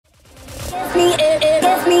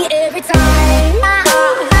gets me every time.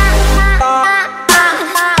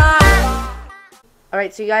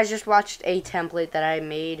 Alright, so you guys just watched a template that I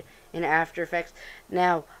made in After Effects.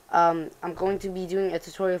 Now, I'm going to be doing a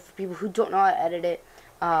tutorial for people who don't know how to edit it.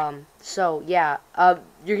 So yeah,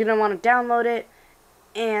 you're gonna want to download it,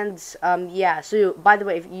 and yeah. So by the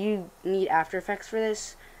way, if you need After Effects for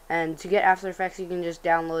this, and to get After Effects, you can just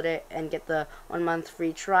download it and get the 1 month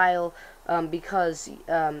free trial. Because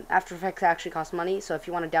After Effects actually costs money. So if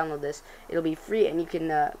you want to download this, it'll be free, and you can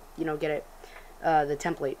you know, get it the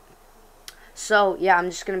template. So yeah, I'm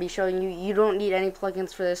just gonna be showing you. You don't need any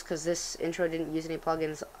plugins for this because this intro didn't use any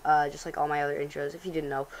plugins, just like all my other intros. If you didn't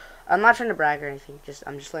know, I'm not trying to brag or anything.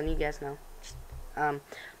 I'm just letting you guys know.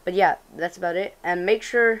 But yeah, that's about it. And make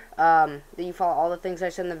sure that you follow all the things I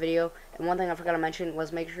said in the video. And one thing I forgot to mention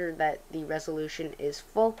was make sure that the resolution is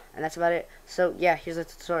full. And that's about it. So yeah, here's the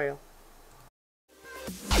tutorial.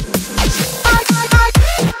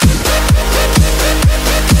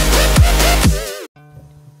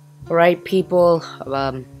 Alright people,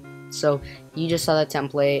 so you just saw the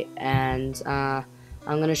template, and I'm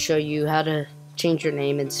gonna show you how to change your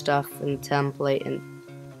name and stuff in template, and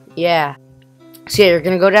yeah. So yeah, you're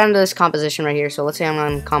gonna go down to this composition right here. So let's say I'm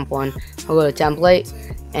on comp 1, I'll go to template,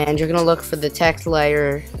 and you're gonna look for the text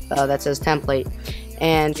layer that says template,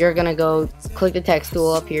 and you're gonna go click the text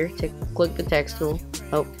tool up here, click the text tool.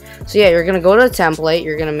 Oh, so yeah, you're gonna go to the template,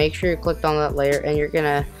 you're gonna make sure you clicked on that layer, and you're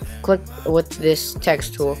gonna click with this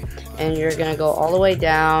text tool, and you're gonna go all the way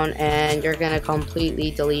down, and you're gonna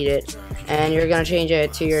completely delete it, and you're gonna change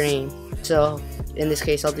it to your name. So in this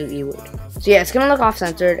case, I'll do Ewood. So yeah, it's gonna look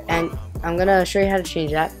off-centered, and I'm gonna show you how to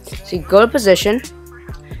change that. So you go to position,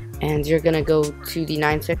 and you're gonna go to the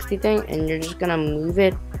 960 thing, and you're just gonna move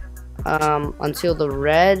it until the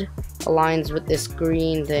red aligns with this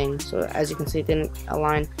green thing. So as you can see, it didn't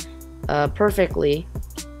align perfectly.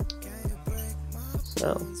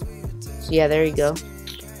 So yeah, there you go.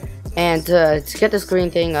 And to get this green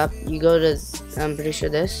thing up, you go to, I'm pretty sure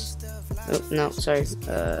this, oh no, sorry,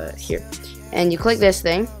 here, and you click this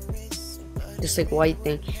thing, this like white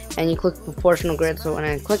thing, and you click proportional grid. So when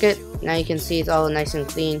I click it, now you can see it's all nice and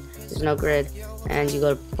clean, there's no grid, and you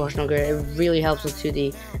go to proportional grid. It really helps with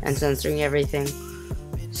 2D and censoring everything.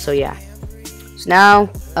 So yeah, so now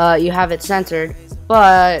you have it centered,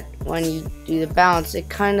 but when you do the bounce, it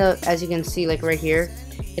kind of, as you can see, like right here,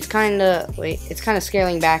 it's kind of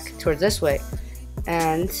scaling back towards this way,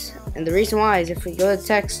 and the reason why is if we go to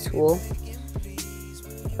text tool,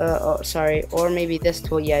 oh sorry, or maybe this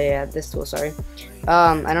tool, yeah, this tool, sorry,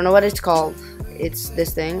 I don't know what it's called, it's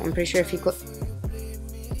this thing, I'm pretty sure if you click,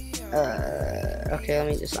 okay, let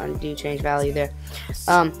me just undo change value there,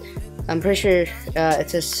 I'm pretty sure it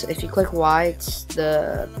says if you click Y, it's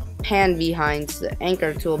the pan behind, the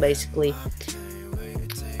anchor tool basically.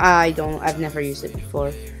 I've never used it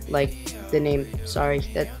before, like the name, sorry,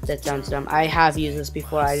 that sounds dumb. I have used this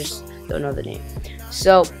before, I just don't know the name.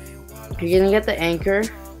 So you're gonna get the anchor,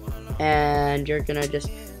 and you're gonna just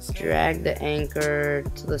drag the anchor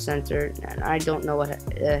to the center, and I don't know what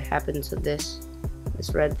happened to this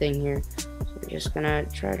red thing here, so we're just gonna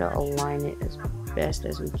try to align it as best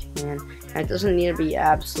as we can. And it doesn't need to be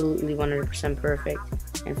absolutely 100% perfect.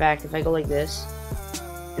 In fact, if I go like this,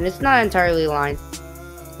 and it's not entirely aligned,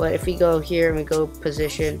 but if we go here and we go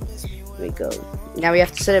position, we go, now we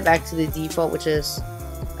have to set it back to the default, which is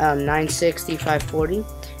 960 540.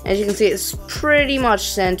 As you can see, it's pretty much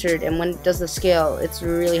centered, and when it does the scale, it's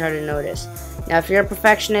really hard to notice. Now if you're a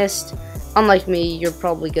perfectionist, unlike me, you're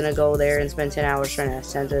probably gonna go there and spend 10 hours trying to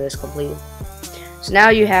center this completely. So now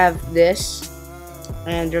you have this,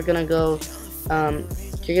 and you're gonna go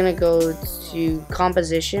to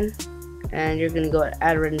composition, and you're gonna go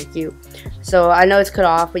add render queue. So I know it's cut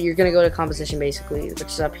off, but you're gonna go to composition basically, which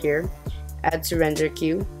is up here, add to render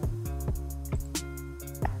queue,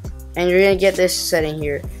 and you're gonna get this setting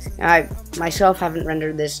here. Now, I myself haven't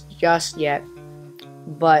rendered this just yet,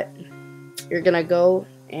 but you're gonna go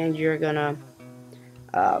and you're gonna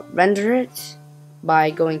render it by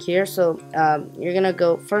going here. So you're gonna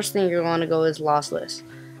go, first thing you're gonna go is lossless.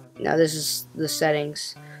 Now this is the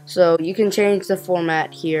settings, so you can change the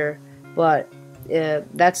format here, but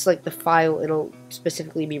that's like the file it'll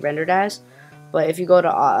specifically be rendered as. But if you go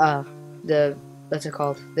to the, what's it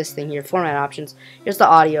called, this thing here, format options, here's the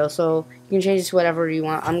audio, so you can change it to whatever you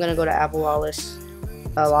want. I'm gonna go to Apple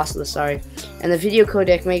lossless, sorry. And the video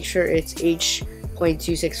codec, make sure it's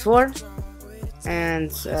H.264,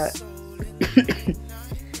 and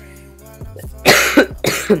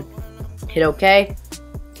hit OK,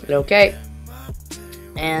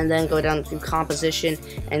 and then go down to composition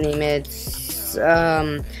and name it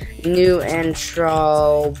new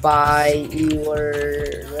intro by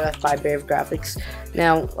BraveGraphics.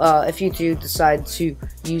 Now, if you do decide to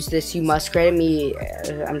use this, you must credit me.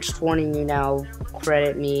 I'm just warning you now.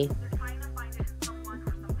 Credit me.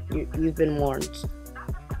 You've been warned.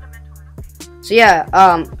 So yeah,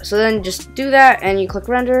 so then just do that, and you click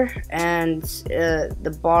render, and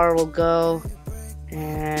the bar will go,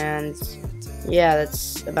 and yeah,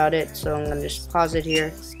 that's about it. So I'm gonna just pause it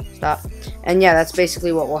here, stop, and yeah, that's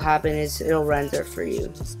basically what will happen, is it'll render for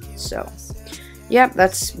you. So yeah,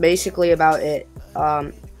 that's basically about it.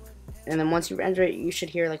 And then once you render it, you should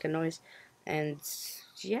hear like a noise, and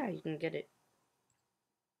yeah, you can get it.